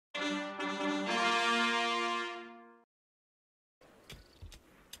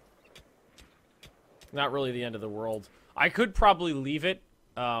Not really the end of the world. I could probably leave it,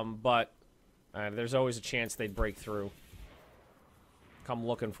 but there's always a chance they'd break through. Come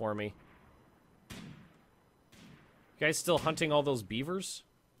looking for me. You guys still hunting all those beavers?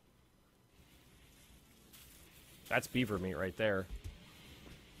 That's beaver meat right there.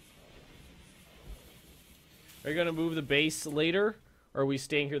 Are you gonna move the base later? Or are we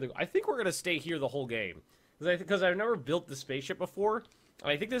staying here? I think we're gonna stay here the whole game. Because I've never built the spaceship before.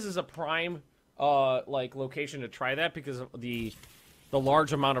 And I think this is a prime, like, location to try that because of the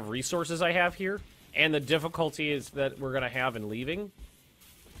large amount of resources I have here. And the difficulty is that we're gonna have in leaving.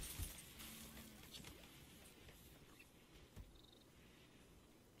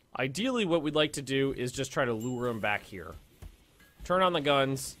 Ideally, what we'd like to do is just try to lure him back here. Turn on the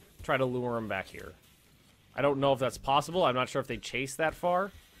guns, try to lure him back here. I don't know if that's possible. I'm not sure if they chase that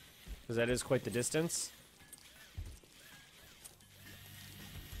far, because that is quite the distance.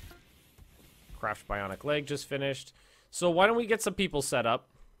 Craft bionic leg just finished. So why don't we get some people set up?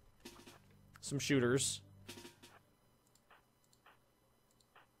 Some shooters.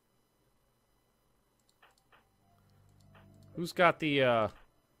 Who's got the,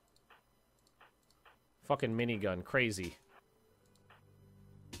 fucking minigun? Crazy.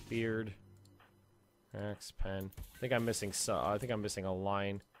 Beard. Axe, pen. I think I'm missing a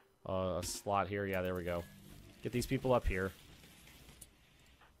line. A slot here. Yeah, there we go. Get these people up here.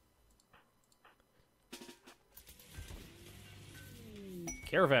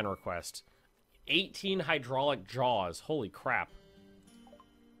 Caravan request. 18 hydraulic jaws. Holy crap.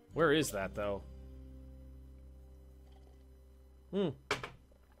 Where is that, though?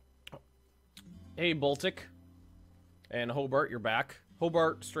 Hey, Baltic. And Hobart, you're back.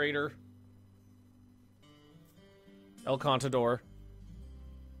 Hobart, Strader. El Contador.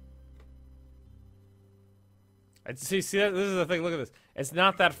 See that? This is the thing. Look at this. It's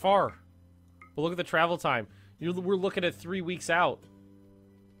not that far. But look at the travel time. We're looking at 3 weeks out.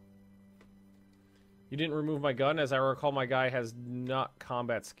 You didn't remove my gun. As I recall, my guy has not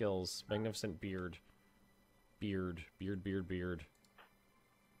combat skills. Magnificent beard. Beard.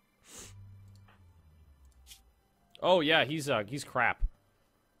 Oh, yeah, he's crap.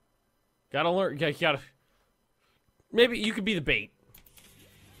 Gotta learn. Gotta... Maybe you could be the bait.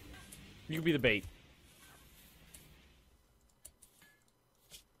 You could be the bait.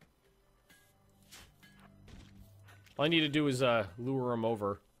 All I need to do is lure him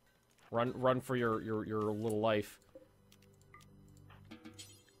over. Run for your little life.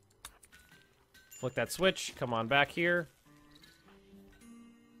 Flick that switch. Come on back here.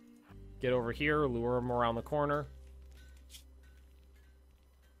 Get over here. Lure him around the corner.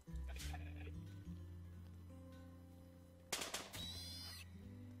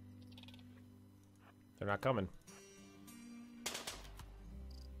 They're not coming.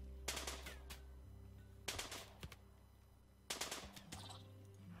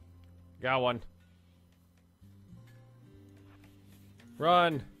 Got one.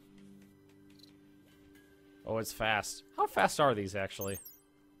 Run. Oh, it's fast. How fast are these, actually?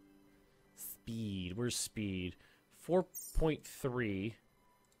 Speed. Where's speed? 4.3.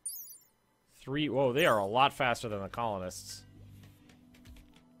 3. Whoa, they are a lot faster than the colonists.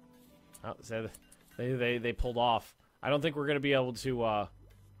 Oh, they pulled off. I don't think we're going to be able to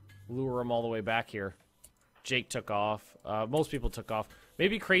lure them all the way back here. Jake took off. Most people took off.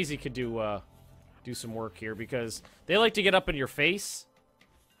 Maybe Crazy could do some work here because they like to get up in your face.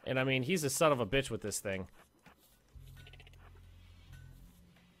 And I mean, he's a son of a bitch with this thing.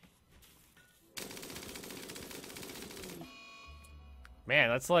 Man,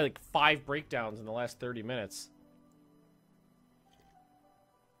 that's like 5 breakdowns in the last 30 minutes.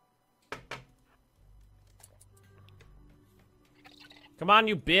 Come on,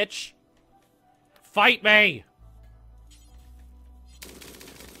 you bitch. Fight me!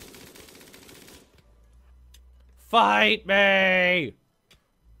 Fight me! I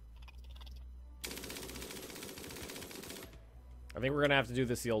think we're gonna have to do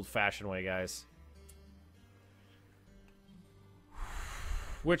this the old-fashioned way, guys.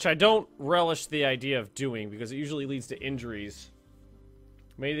 Which I don't relish the idea of doing, because it usually leads to injuries.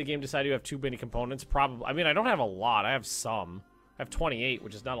 Maybe the game decided you have too many components. Probably. I mean, I don't have a lot. I have some. I have 28,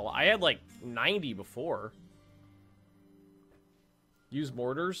 which is not a lot. I had, like, 90 before. Use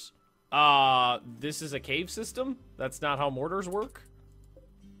mortars. This is a cave system? That's not how mortars work?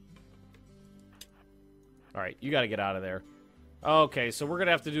 Alright, you gotta get out of there. Okay, so we're gonna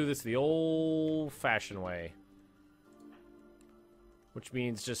have to do this the old-fashioned way. Which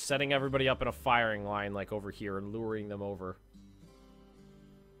means just setting everybody up in a firing line, like over here, and luring them over.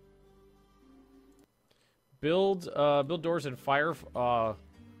 Build doors and firebomb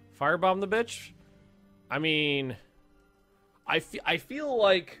the bitch? I mean, I feel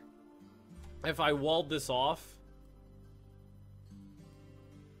like if I walled this off,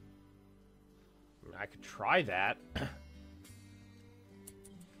 I could try that. I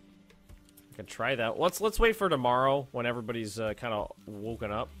could try that. Let's wait for tomorrow when everybody's kind of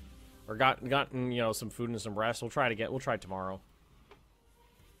woken up or gotten you know, some food and some rest. We'll try it again. We'll try it tomorrow.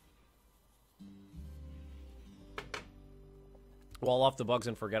 Wall off the bugs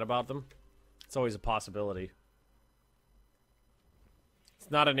and forget about them. It's always a possibility.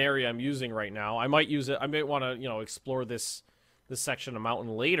 It's not an area I'm using right now. I might use it. I may want to, you know, explore this section of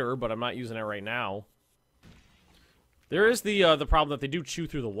mountain later, but I'm not using it right now. There is the problem that they do chew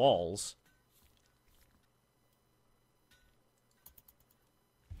through the walls.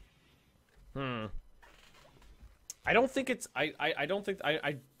 I don't think it's... I don't think...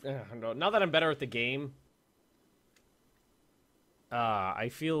 I don't know. Now that I'm better at the game... I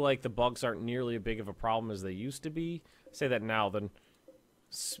feel like the bugs aren't nearly as big of a problem as they used to be. I say that now, then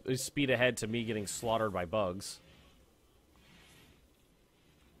speed ahead to me getting slaughtered by bugs.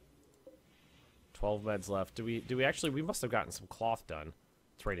 12 meds left. Do we actually... We must have gotten some cloth done.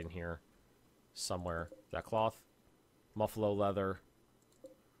 It's right in here. Somewhere. Is that cloth? Muffalo leather.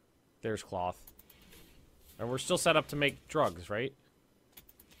 There's cloth. And we're still set up to make drugs, right?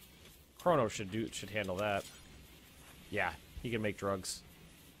 Chrono should handle that. Yeah. He can make drugs.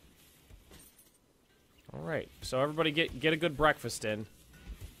 Alright, so everybody get a good breakfast in.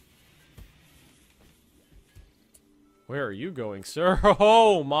 Where are you going, sir?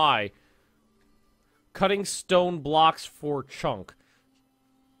 Oh my! Cutting stone blocks for chunk.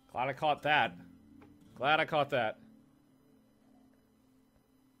 Glad I caught that. Glad I caught that.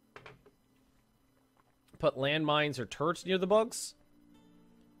 Put landmines or turrets near the bugs?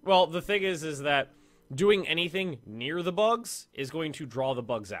 Well, the thing is that doing anything near the bugs is going to draw the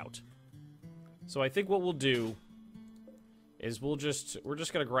bugs out. So I think what we'll do is we're just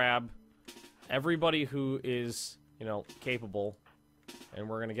gonna grab everybody who is, you know, capable, and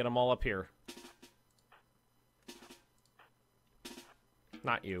we're gonna get them all up here.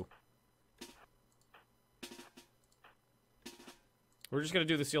 Not you. We're just gonna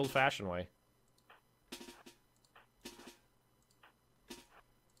do this the old-fashioned way.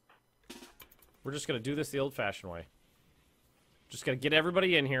 We're just going to do this the old-fashioned way. Just going to get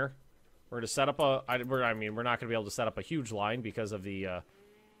everybody in here. We're going to set up a... I mean, we're not going to be able to set up a huge line because of the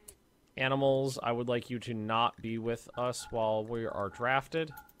animals. I would like you to not be with us while we are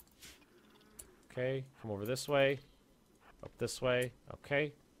drafted. Okay, come over this way. Up this way.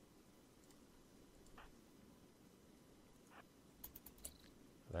 Okay.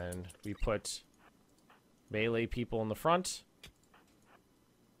 Then we put melee people in the front.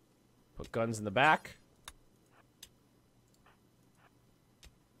 Put guns in the back.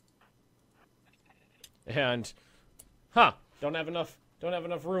 And don't have enough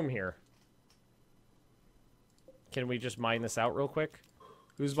room here. Can we just mine this out real quick?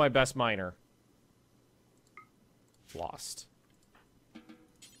 Who's my best miner? Lost.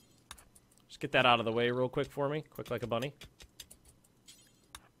 Just get that out of the way real quick for me. Quick like a bunny.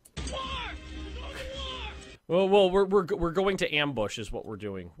 Well, we're going to ambush is what we're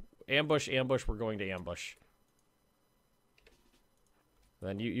doing. Ambush, we're going to ambush.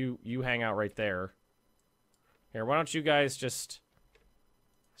 Then you hang out right there. Here, why don't you guys just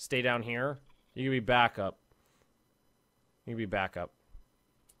stay down here? You can be backup. You can be backup.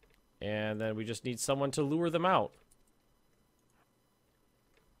 And then we just need someone to lure them out.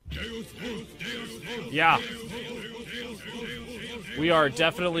 Yeah. We are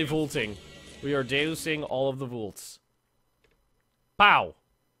definitely vaulting. We are deusing all of the vaults. Pow!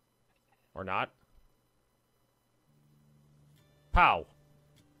 Or not. Pow.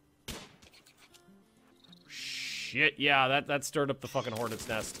 Shit, yeah, that stirred up the fucking hornet's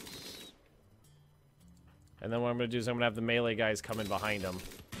nest. And then what I'm gonna do is I'm gonna have the melee guys come in behind them.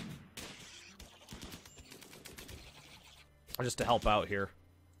 Just to help out here.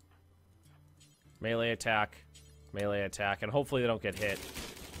 Melee attack, and hopefully they don't get hit.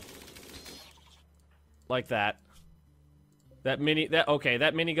 Like that. That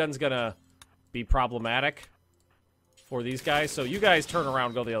minigun's gonna be problematic for these guys, so you guys turn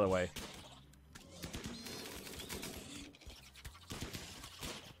around, go the other way.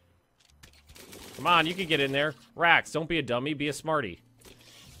 Come on, you can get in there. Rax, don't be a dummy, be a smarty.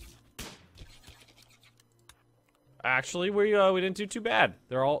 Actually, we didn't do too bad.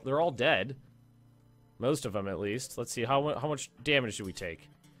 They're all dead. Most of them, at least. Let's see, how much damage do we take?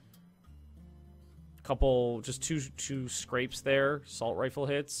 Couple, just two scrapes there. Assault rifle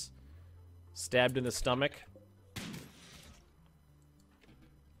hits. Stabbed in the stomach.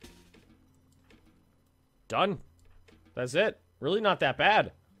 Done. That's it. Really not that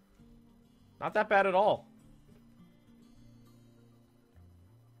bad. Not that bad at all.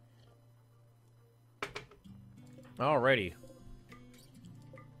 Alrighty.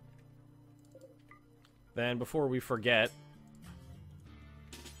 Then, before we forget,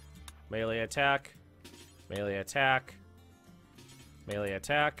 melee attack, melee attack, melee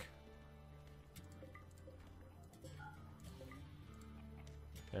attack.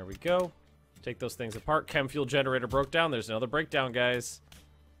 There we go. Take those things apart. Chem fuel generator broke down. There's another breakdown, guys.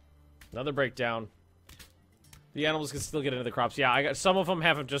 Another breakdown. The animals can still get into the crops. Yeah, I got some of them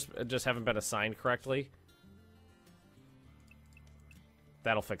haven't just haven't been assigned correctly.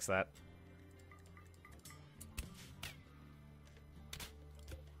 That'll fix that.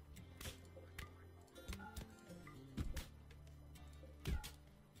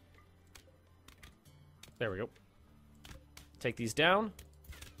 There we go. Take these down.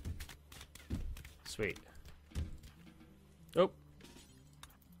 Sweet. Oh.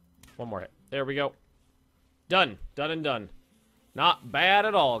 One more hit. There we go. Done. Done and done. Not bad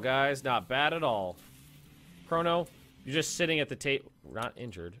at all, guys. Not bad at all. Chrono, you're just sitting at the table. Not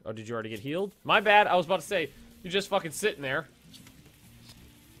injured. Oh, did you already get healed? My bad. I was about to say, you're just fucking sitting there.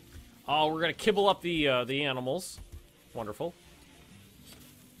 Oh, we're gonna kibble up the animals. Wonderful.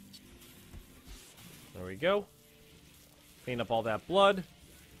 There we go. Clean up all that blood.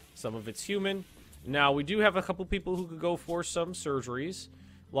 Some of it's human. Now, we do have a couple people who could go for some surgeries.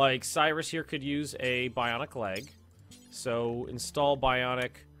 Like, Cyrus here could use a bionic leg. So, install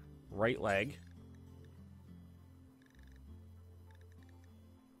bionic right leg.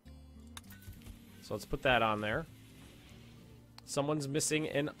 So, let's put that on there. Someone's missing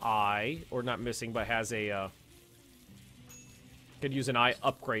an eye. Or not missing, but has a... could use an eye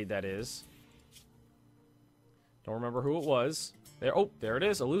upgrade, that is. Don't remember who it was. There, oh, there it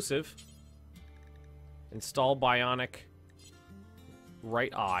is. Elusive. Install bionic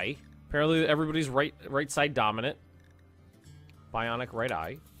right eye. Apparently everybody's right side dominant. Bionic right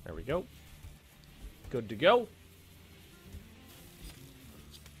eye. There we go. Good to go.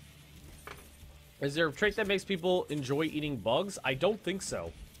 Is there a trait that makes people enjoy eating bugs? I don't think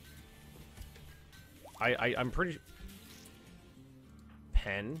so. I'm pretty...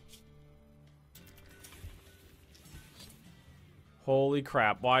 Pen. Holy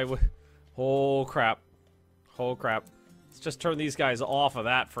crap. Why would... Oh, crap. Oh, crap. Let's just turn these guys off of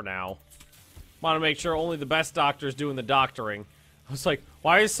that for now. Want to make sure only the best doctor's doing the doctoring. I was like,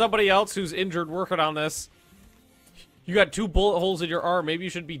 why is somebody else who's injured working on this? You got 2 bullet holes in your arm. Maybe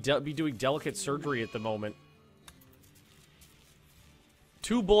you should be doing delicate surgery at the moment.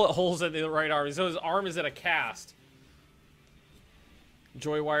 2 bullet holes in the right arm. So his arm is in a cast.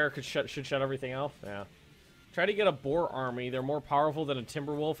 Joywire should shut everything off. Yeah. Try to get a boar army. They're more powerful than a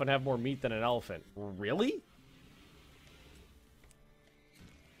timber wolf and have more meat than an elephant. Really?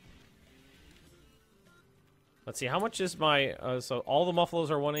 Let's see. How much is my... so all the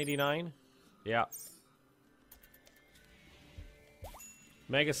muffaloes are 189? Yeah.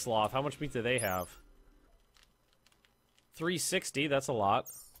 Mega Sloth. How much meat do they have? 360. That's a lot.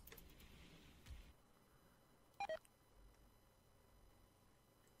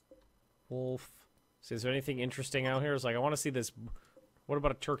 Wolf. See, is there anything interesting out here? It's like, I want to see this. What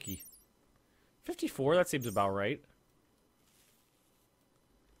about a turkey? 54, that seems about right.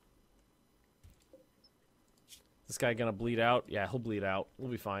 This guy gonna bleed out? Yeah, he'll bleed out.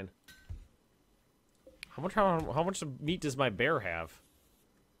 We'll be fine. How much meat does my bear have?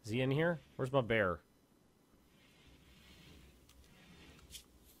 Is he in here? Where's my bear?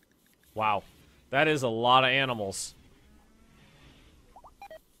 Wow. That is a lot of animals.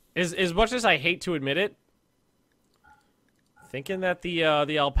 As much as I hate to admit it, thinking that the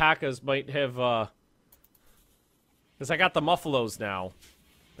alpacas might have, because I got the muffalos now.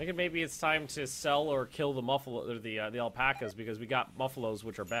 Thinking maybe it's time to sell or kill the or the alpacas because we got muffalos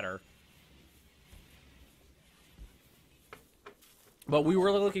which are better. But we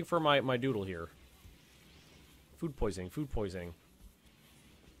were looking for my doodle here. Food poisoning, food poisoning.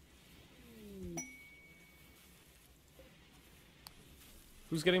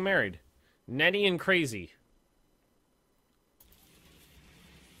 Who's getting married? Nettie and Crazy.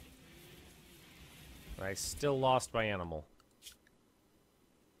 I still lost my animal.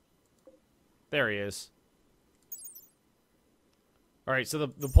 There he is. Alright, so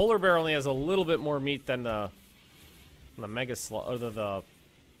the polar bear only has a little bit more meat than the mega sloth, or the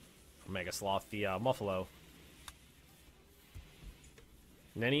mega sloth, the muffalo.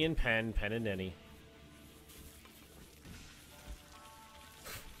 Nenny and Pen and Nenny.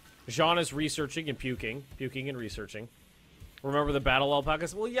 Jean is researching and puking and researching. Remember the battle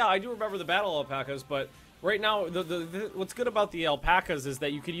alpacas? Well, yeah, I do remember the battle alpacas, but right now, what's good about the alpacas is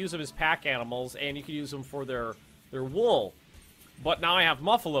that you could use them as pack animals, and you could use them for their wool. But now I have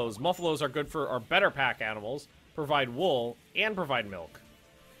muffalos. Muffalos are better pack animals, provide wool, and provide milk.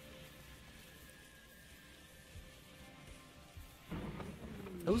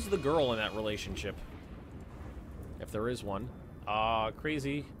 Who's the girl in that relationship? If there is one.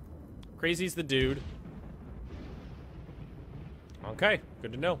 Crazy. Crazy's the dude. Okay,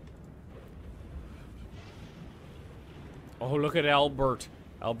 good to know. Oh, look at Albert.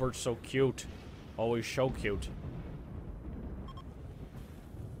 Albert's so cute. Always so cute.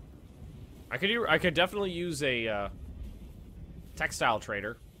 I could definitely use a textile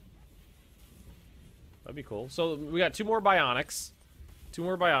trader. That'd be cool. So we got 2 more bionics. 2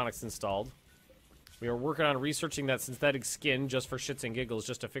 more bionics installed. We are working on researching that synthetic skin just for shits and giggles,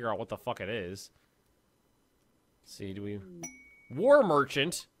 just to figure out what the fuck it is. Let's see, do we... War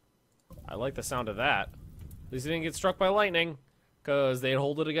Merchant. I like the sound of that. At least he didn't get struck by lightning, because they'd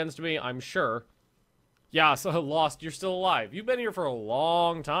hold it against me, I'm sure. Yeah, so Lost, you're still alive. You've been here for a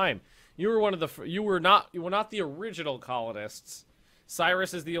long time. You were one of the... You were not the original colonists.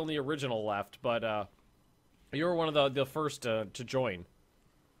 Cyrus is the only original left, but you were one of the first to join.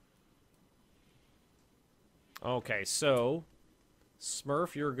 Okay, so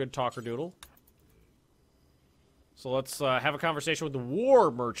Smurf, you're a good talker doodle. So let's have a conversation with the War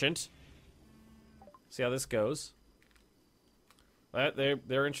Merchant. See how this goes.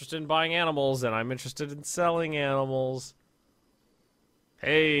 They're interested in buying animals, and I'm interested in selling animals.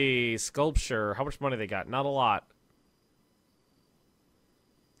 Hey, sculpture. How much money they got? Not a lot.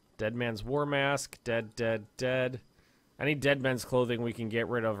 Dead man's war mask. Dead, dead, dead. Any dead man's clothing we can get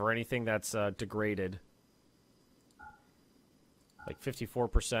rid of, or anything that's degraded. Like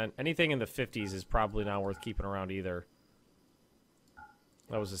 54%. Anything in the 50s is probably not worth keeping around either.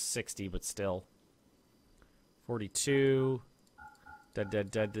 That was a 60, but still. 42. Dead,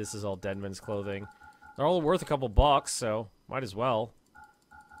 dead, dead. This is all dead men's clothing. They're all worth a couple bucks, so might as well.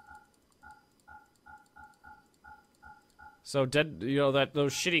 So dead, you know,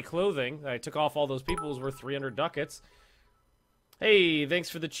 those shitty clothing that I took off all those people was worth 300 ducats. Hey, thanks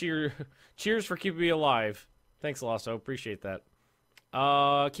for the cheers for keeping me alive. Thanks, Lasso. Appreciate that.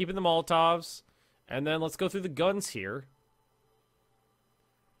 Keeping the Molotovs. And then let's go through the guns here.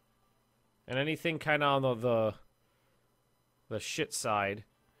 And anything kind of on the shit side.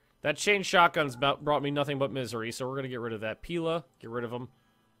 That chain shotgun's brought me nothing but misery, so we're going to get rid of that. Pila, get rid of them.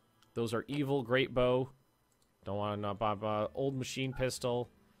 Those are evil. Great bow. Don't want to buy old machine pistol.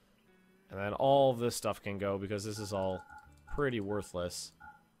 And then all of this stuff can go because this is all pretty worthless.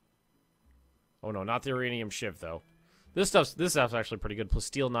 Oh no, not the uranium shiv though. This stuff's actually pretty good. Plus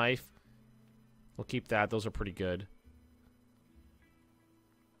steel knife. We'll keep that. Those are pretty good.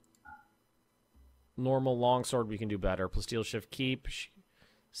 Normal longsword we can do better. Plus steel shiv keep.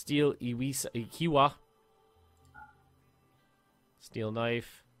 Steel Ikwa. Steel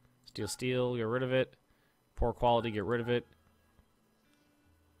knife. Steel, get rid of it. Poor quality, get rid of it.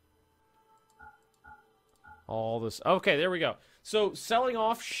 All this. Okay, there we go. So, selling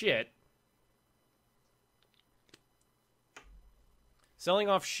off shit. Selling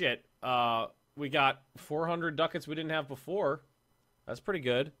off shit. We got 400 ducats we didn't have before. That's pretty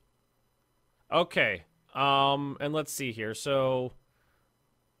good. Okay. And let's see here. So,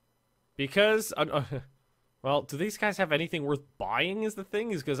 because... well, do these guys have anything worth buying is the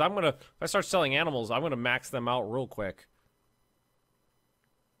thing? Is because I'm going to... If I start selling animals, I'm going to max them out real quick.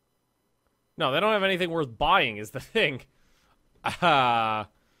 No, they don't have anything worth buying is the thing. An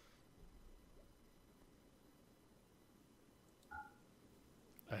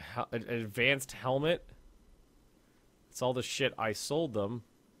advanced helmet. That's all the shit I sold them.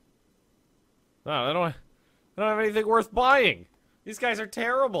 No, they don't have anything worth buying. These guys are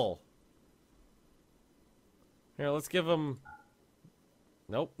terrible. Here, let's give them...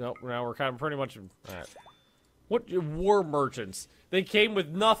 Nope. Now we're kind of pretty much... Right. What war merchants? They came with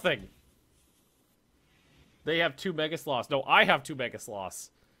nothing. They have 2 mega sloths. No, I have 2 mega sloths.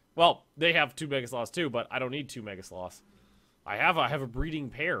 Well, they have 2 mega sloths too, but I don't need 2 mega sloths. I have a breeding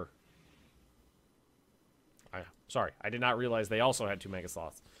pair. Sorry, I did not realize they also had 2 mega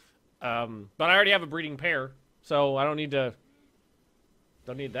sloths. But I already have a breeding pair, so I don't need to...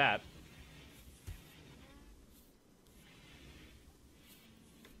 Don't need that.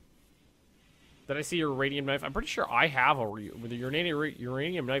 Did I see your uranium knife? I'm pretty sure I have the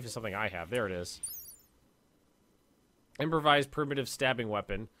uranium knife is something I have. There it is. Improvised primitive stabbing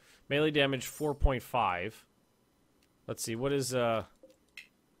weapon. Melee damage 4.5. Let's see, what is, let's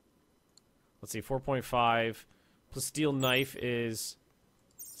see, 4.5. Plus steel knife is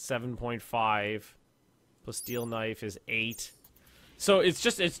 7.5. Plus steel knife is 8. So it's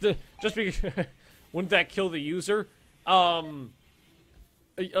just because wouldn't that kill the user? Yeah,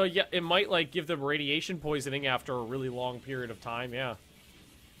 it might like give them radiation poisoning after a really long period of time. Yeah.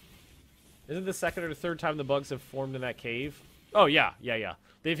 Isn't the second or third time the bugs have formed in that cave? Oh yeah.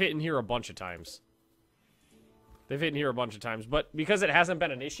 They've hit in here a bunch of times. But because it hasn't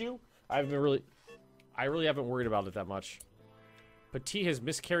been an issue, I really haven't worried about it that much. Petit has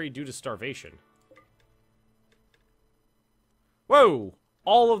miscarried due to starvation. Whoa!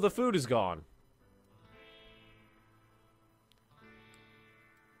 All of the food is gone.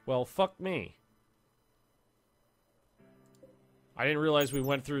 Well, fuck me. I didn't realize we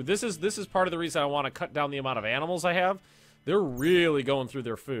went through... This is part of the reason I want to cut down the amount of animals I have. They're really going through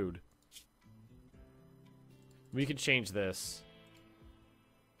their food. We could change this.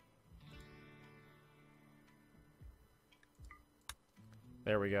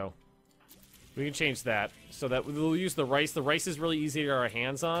 There we go. We can change that so that we'll use the rice. The rice is really easy to get our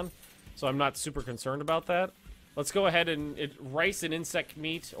hands on, so I'm not super concerned about that. Let's go ahead and rice and insect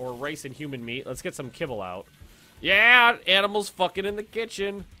meat or rice and human meat. Let's get some kibble out. Yeah, animals fucking in the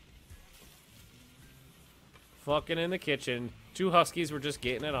kitchen. Fucking in the kitchen. 2 huskies were just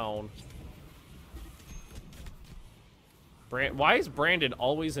getting it on. Why is Brandon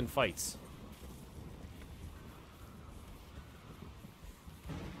always in fights?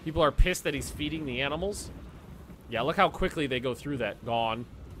 People are pissed that he's feeding the animals. Yeah, look how quickly they go through that. Gone.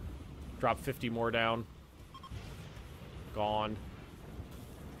 Drop 50 more down. Gone.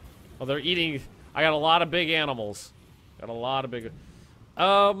 Oh, they're eating... I got a lot of big animals. Got a lot of big...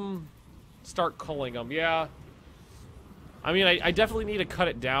 Start culling them. Yeah. I mean, I definitely need to cut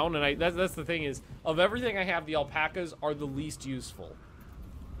it down, and that's the thing is, of everything I have, the alpacas are the least useful.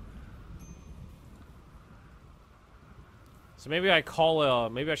 So maybe I should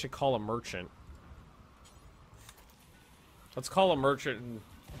call a merchant. Let's call a merchant and...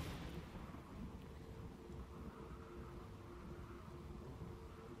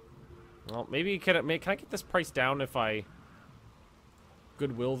 Well, maybe can I get this price down if I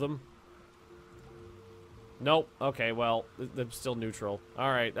goodwill them? Nope. Okay, well, they're still neutral.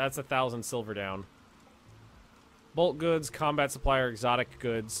 Alright, that's 1,000 silver down. Bulk goods, combat supplier, exotic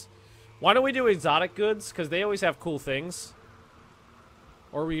goods. Why don't we do exotic goods? Because they always have cool things.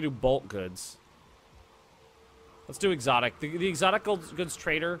 Or we can do bulk goods. Let's do exotic. The exotic goods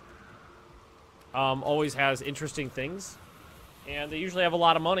trader always has interesting things. And they usually have a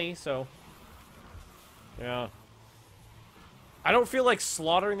lot of money, so... Yeah. I don't feel like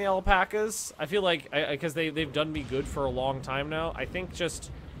slaughtering the alpacas. I feel like, because they've done me good for a long time now, I think just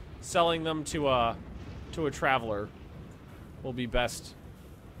selling them to a traveler will be best.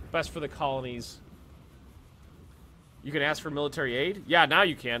 Best for the colonies. You can ask for military aid? Yeah, now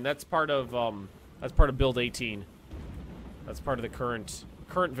you can. That's part of build 18. That's part of the current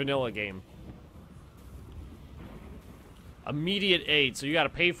vanilla game. Immediate aid, so you gotta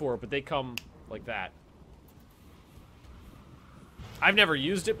pay for it, but they come like that. I've never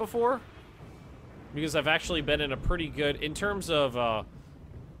used it before because I've actually been in a pretty good, in terms of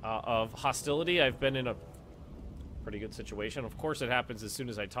hostility, I've been in a pretty good situation. Of course, it happens as soon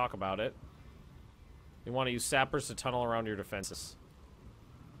as I talk about it. You want to use sappers to tunnel around your defenses.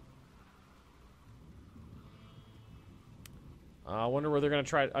 I wonder where they're going to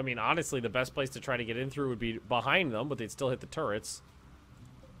try. I mean, honestly, the best place to try to get in through would be behind them, but they'd still hit the turrets.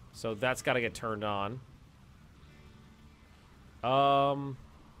 So that's got to get turned on.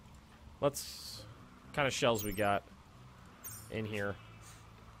 Let's... What kind of shells we got in here?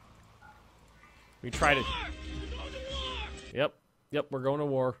 We try to... Yep, we're going to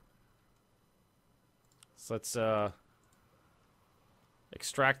war. So let's,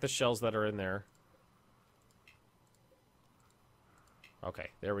 extract the shells that are in there. Okay,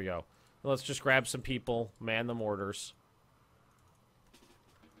 there we go. Let's just grab some people, man the mortars.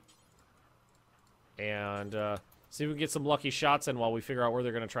 And, see if we can get some lucky shots in while we figure out where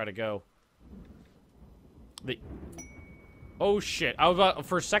they're going to try to go. Oh, shit.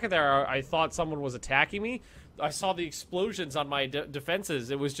 For a second there, I thought someone was attacking me. I saw the explosions on my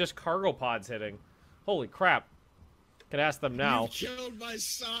defenses. It was just cargo pods hitting. Holy crap. Could ask them now. You killed my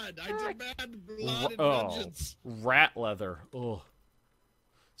son. I demand blood and vengeance. Rat leather. Ugh.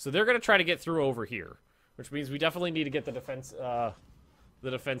 So they're going to try to get through over here, which means we definitely need to get the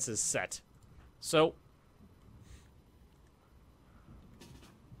defenses set. So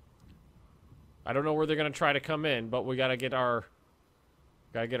I don't know where they're going to try to come in, but we got to get our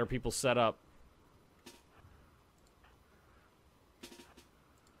people set up.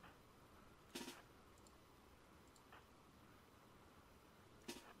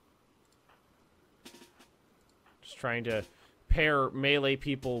 trying to pair melee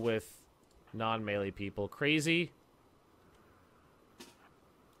people with non-melee people. Crazy.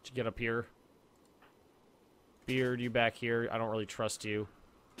 Did you get up here? Beard, you back here. I don't really trust you.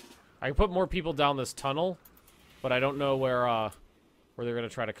 I can put more people down this tunnel, but I don't know where they're gonna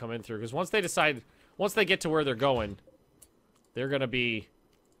try to come in through. Because once they get to where they're going, they're gonna be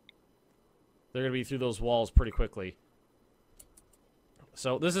through those walls pretty quickly.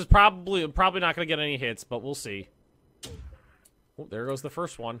 So this is probably not gonna get any hits, but we'll see. Oh, there goes the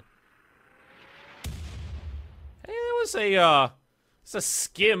first one. Hey, that was it's a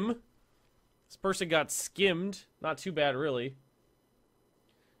skim. This person got skimmed. Not too bad, really.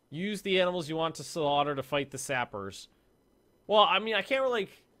 Use the animals you want to slaughter to fight the sappers. Well, I mean, I can't really...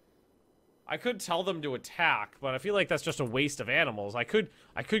 I could tell them to attack, but I feel like that's just a waste of animals. I could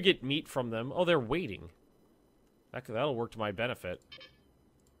get meat from them. Oh, they're waiting. That'll work to my benefit.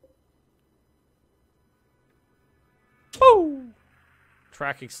 Woo!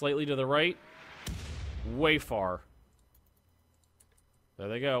 Tracking slightly to the right. Way far. There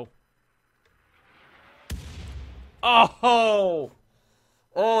they go. Oh!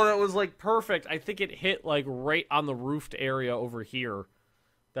 Oh, that was, like, perfect. I think it hit, like, right on the roofed area over here.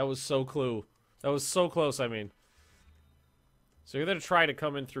 That was so That was so close, I mean. So you're gonna try to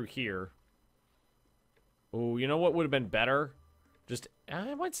come in through here. Oh, you know what would have been better? Just,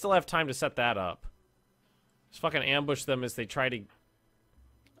 I might still have time to set that up. Just fucking ambush them as they try to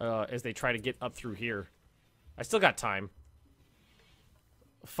get up through here. I still got time.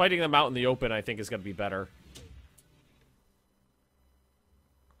 Fighting them out in the open, I think, is gonna be better.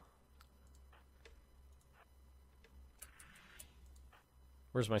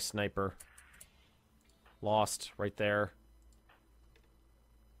 Where's my sniper? Lost, right there.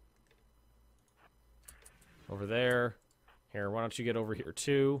 Over there. Here, why don't you get over here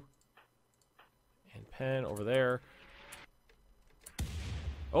too? And pen over there.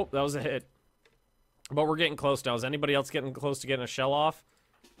 Oh, that was a hit. But we're getting close now. Is anybody else getting close to getting a shell off?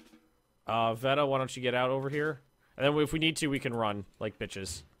 Veta, why don't you get out over here? And then if we need to, we can run like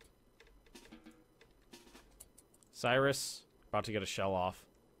bitches. Cyrus, about to get a shell off.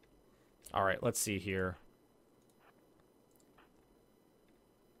 Alright, let's see here.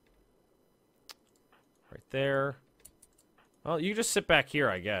 Right there. Well, you just sit back here,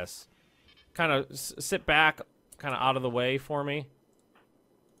 I guess. Kind of sit back, kind of out of the way for me.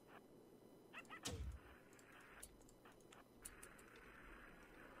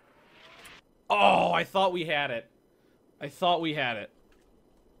 Oh, I thought we had it. I thought we had it.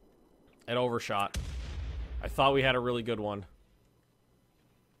 It overshot. I thought we had a really good one.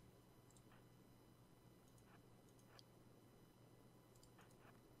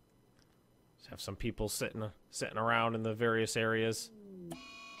 Just have some people sitting around in the various areas.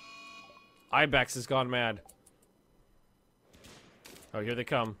 Ibex has gone mad. Oh, here they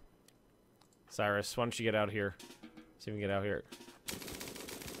come. Cyrus, why don't you get out here? See if we can get out here.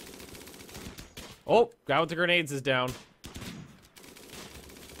 Oh, guy with the grenades is down.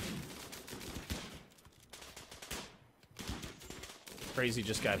 Crazy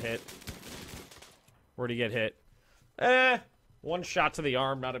just got hit. Where'd he get hit? One shot to the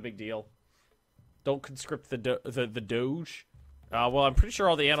arm, not a big deal. Don't conscript the Doge. Well, I'm pretty sure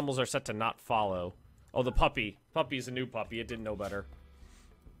all the animals are set to not follow. Oh, the puppy. Puppy's a new puppy. It didn't know better.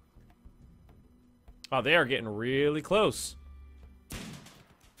 Oh, they are getting really close.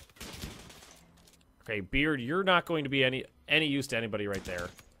 Okay, Beard, you're not going to be any use to anybody right there.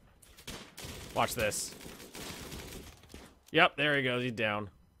 Watch this. Yep, there he goes. He's down.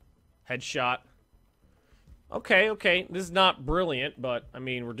 Headshot. Okay, okay. This is not brilliant, but, I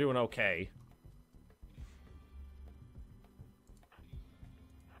mean, we're doing okay.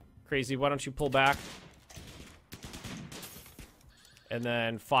 Crazy, why don't you pull back? And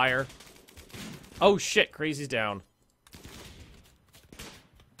then fire. Oh, shit. Crazy's down.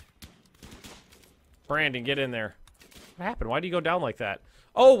 Brandon, get in there. What happened? Why did he go down like that?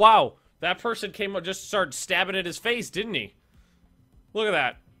 Oh, wow. That person came up, just started stabbing at his face, didn't he? Look at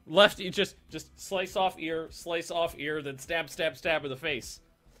that. Lefty, just slice off ear, then stab, stab, stab in the face.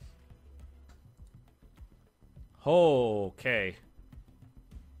 Okay.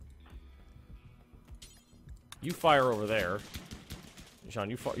 You fire over there. Sean,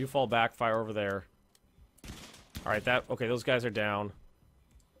 you fall back, fire over there. Alright, okay, those guys are down.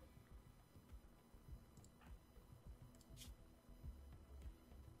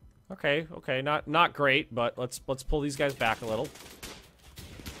 Okay, okay, not great, but let's pull these guys back a little.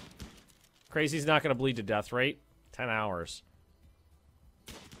 Crazy's not gonna bleed to death, right? 10 hours.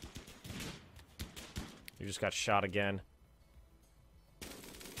 You just got shot again.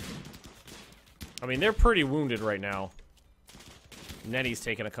 I mean, they're pretty wounded right now. Netty's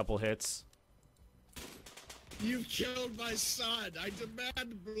taking a couple hits. You've killed my son. I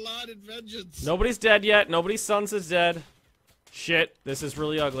demand blood and vengeance. Nobody's dead yet. Nobody's sons is dead. Shit, this is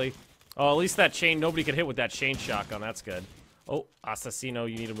really ugly. Oh, at least that chain, nobody could hit with that chain shotgun. That's good. Oh, Assassino,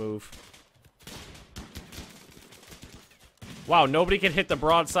 you need to move. Wow, nobody can hit the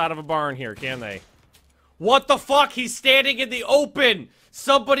broadside of a barn here, can they? What the fuck? He's standing in the open!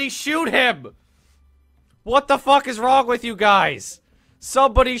 Somebody shoot him! What the fuck is wrong with you guys?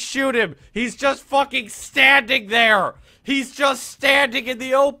 Somebody shoot him! He's just fucking standing there! He's just standing in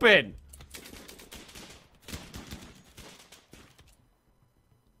the open!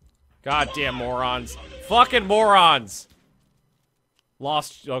 Goddamn morons. Fucking morons!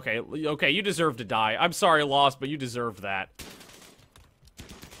 Lost. Okay, you deserve to die. I'm sorry, Lost, but you deserve that.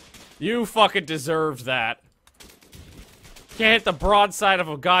 You fucking deserved that. Can't hit the broadside of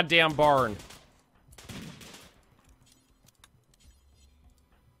a goddamn barn.